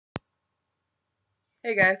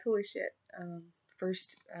Hey guys, holy shit.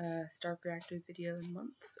 First Stark Reactive video in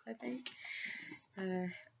months, I think. Uh,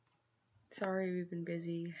 Sorry we've been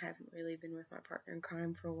busy, haven't really been with my partner in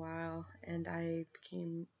crime for a while, and I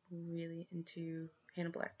became really into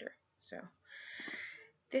Hannibal Lecter. So,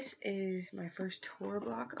 this is my first horror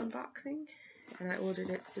block unboxing, and I ordered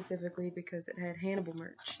it specifically because it had Hannibal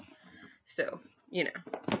merch. So, you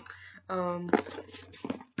know.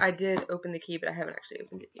 I did open the key, but I haven't actually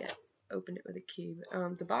opened it yet. Opened it with a key.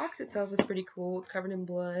 But, the box itself is pretty cool. It's covered in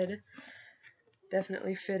blood.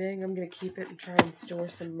 Definitely fitting. I'm gonna keep it and try and store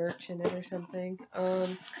some merch in it or something.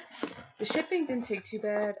 The shipping didn't take too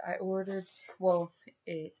bad. I ordered, well,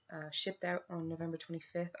 it shipped out on November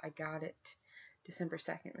 25th. I got it December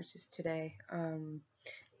 2nd, which is today.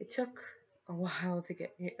 It took a while to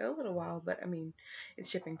get, a little while, but I mean, it's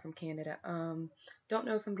shipping from Canada. Don't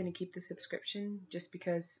know if I'm going to keep the subscription just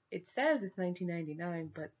because it says it's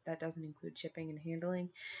 $19.99, but that doesn't include shipping and handling.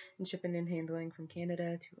 And shipping and handling from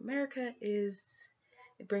Canada to America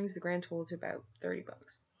it brings the grand total to about 30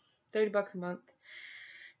 bucks. 30 bucks a month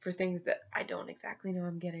for things that I don't exactly know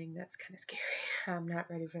I'm getting. That's kind of scary. I'm not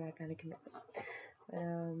ready for that kind of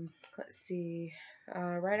commitment. Let's see.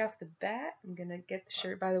 Right off the bat, I'm gonna get the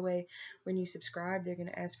shirt. By the way, when you subscribe, they're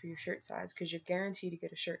gonna ask for your shirt size because you're guaranteed to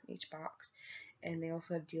get a shirt in each box. And they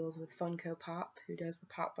also have deals with Funko Pop, who does the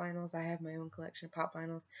pop vinyls. I have my own collection of pop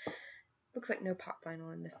vinyls. Looks like no pop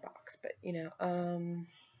vinyl in this box, but you know,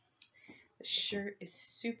 the shirt is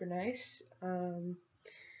super nice.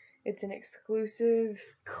 It's an exclusive,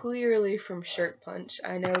 clearly from Shirt Punch.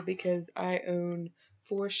 I know because I own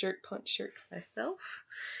 4 Shirt Punch shirts myself,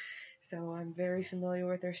 so I'm very familiar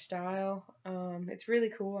with their style. It's really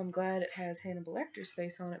cool. I'm glad it has Hannibal Lecter's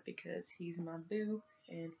face on it because he's my boo,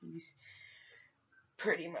 and he's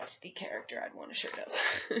pretty much the character I'd want a shirt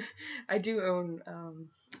of. I do own,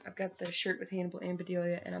 I've got the shirt with Hannibal and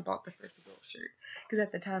Bedelia, and I bought the first girl shirt, because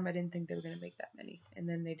at the time I didn't think they were going to make that many, and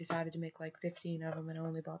then they decided to make like 15 of them, and I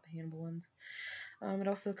only bought the Hannibal ones. It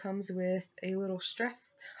also comes with a little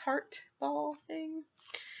stressed heart ball thing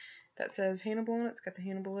that says Hannibal on it. It's got the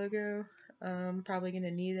Hannibal logo. I'm probably going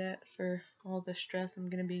to need that for all the stress I'm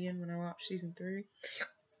going to be in when I watch season 3.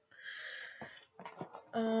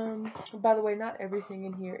 By the way, not everything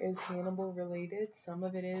in here is Hannibal related. Some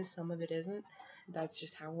of it is, some of it isn't. That's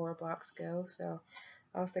just how horror blocks go. So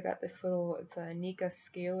I also got this little, it's a Nika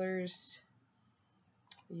Scalers.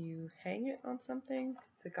 You hang it on something.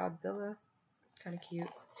 It's a Godzilla. Kind of cute.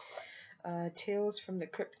 Tales from the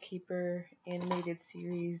Crypt Keeper animated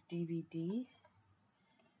series DVD. You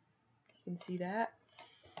can see that.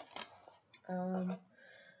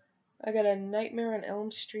 I got a Nightmare on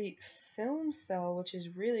Elm Street film cell, which is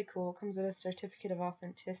really cool. It comes with a certificate of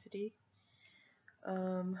authenticity.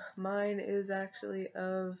 Mine is actually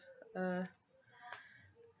of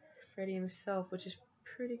Freddy himself, which is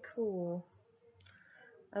pretty cool.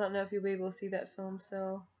 I don't know if you'll be able to see that film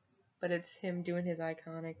cell, but it's him doing his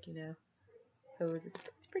iconic, you know, pose.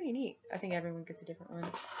 It's pretty neat. I think everyone gets a different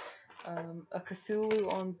one. A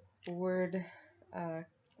Cthulhu on board,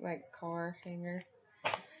 like car hanger.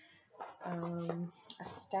 A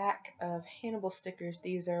stack of Hannibal stickers.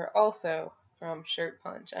 These are also from Shirt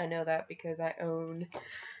Punch. I know that because I own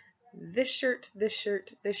this shirt, this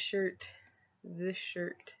shirt, this shirt, this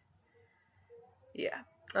shirt. Yeah.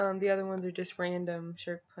 The other ones are just random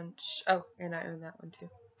Shirt Punch. Oh, and I own that one too.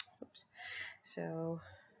 Oops. So,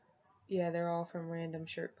 yeah, they're all from random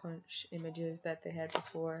Shirt Punch images that they had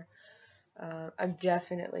before. I'm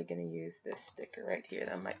definitely going to use this sticker right here.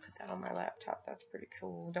 I might put that on my laptop. That's pretty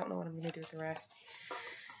cool. Don't know what I'm going to do with the rest.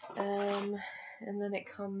 And then it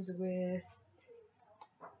comes with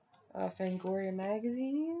Fangoria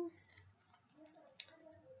magazine.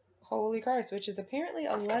 Holy Christ, which is apparently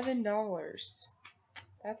 $11.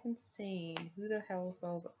 That's insane. Who the hell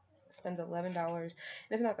spends $11? And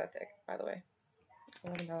it's not that thick, by the way.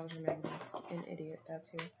 $11 for a magazine. An idiot, that's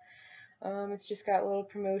who. It's just got a little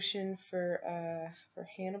promotion for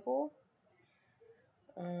Hannibal.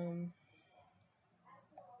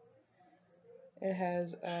 It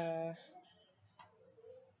has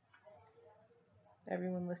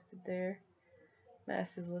everyone listed there.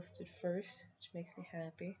 Mass is listed first, which makes me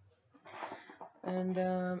happy. And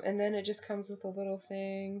then it just comes with a little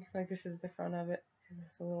thing, like this is the front of it. This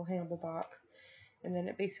is a little Hannibal box. And then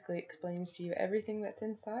it basically explains to you everything that's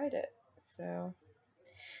inside it. So,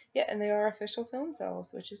 yeah, and they are official film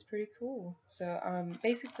cells, which is pretty cool. So,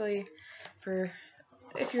 basically,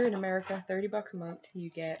 if you're in America, 30 bucks a month, you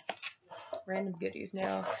get random goodies.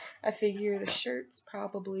 Now, I figure the shirt's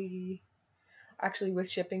probably, actually with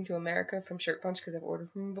shipping to America from Shirt Punch, because I've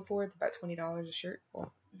ordered from them before, it's about $20 a shirt.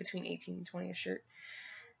 Well, between 18 and 20 a shirt.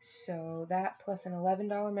 So that plus an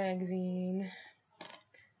 $11 magazine,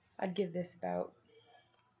 I'd give this about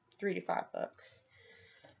 $3 to $5.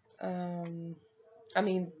 I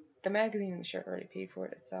mean, the magazine and the shirt already paid for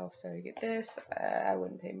it itself, so you get this. I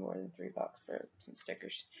wouldn't pay more than $3 for some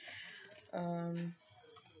stickers.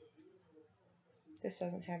 This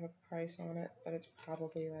doesn't have a price on it, but it's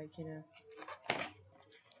probably like, you know,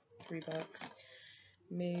 $3,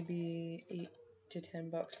 maybe $8 to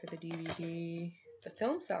 $10 for the DVD. The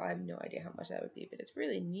film style, I have no idea how much that would be, but it's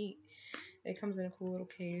really neat. It comes in a cool little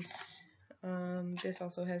case. This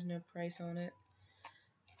also has no price on it.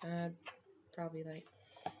 Probably like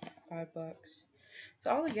 $5.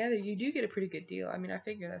 So all together, you do get a pretty good deal. I mean, I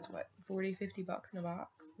figure that's what, 40, 50 bucks in a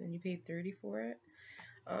box. Then you paid 30 for it.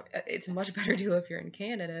 It's a much better deal if you're in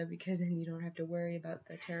Canada, because then you don't have to worry about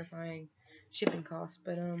the terrifying shipping costs.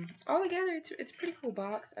 But all together, it's a pretty cool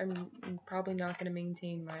box. I'm probably not going to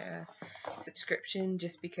maintain my subscription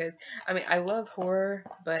just because, I mean, I love horror,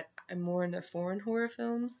 but I'm more into foreign horror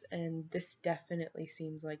films, and this definitely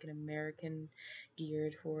seems like an American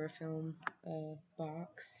geared horror film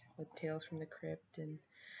box with Tales from the Crypt and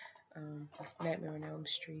Nightmare on Elm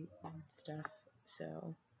Street and stuff.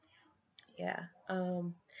 So yeah,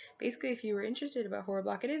 basically, if you were interested about horror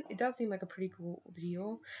block, it does seem like a pretty cool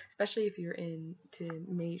deal, especially if you're into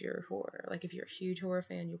major horror. Like if you're a huge horror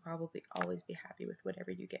fan, you'll probably always be happy with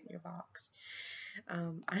whatever you get in your box.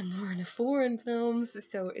 I'm more into foreign films,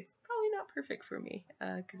 so it's probably not perfect for me,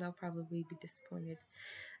 because I'll probably be disappointed.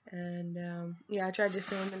 And yeah, I tried to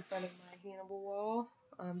film in front of my Hannibal wall.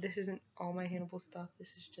 This isn't all my Hannibal stuff. This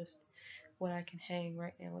is just what I can hang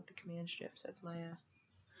right now with the command strips. That's my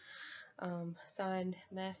signed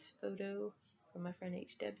mass photo from my friend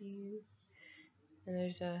HW, and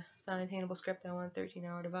there's a signed Hannibal script I want,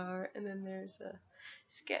 13-hour devour, and then there's a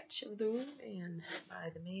sketch of the man by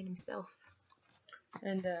the man himself.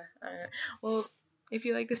 And I don't know. Well, if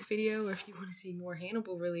you like this video, or if you want to see more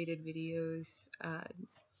Hannibal related videos,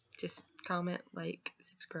 just comment, like,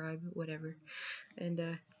 subscribe, whatever.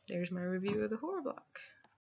 And there's my review of the horror block.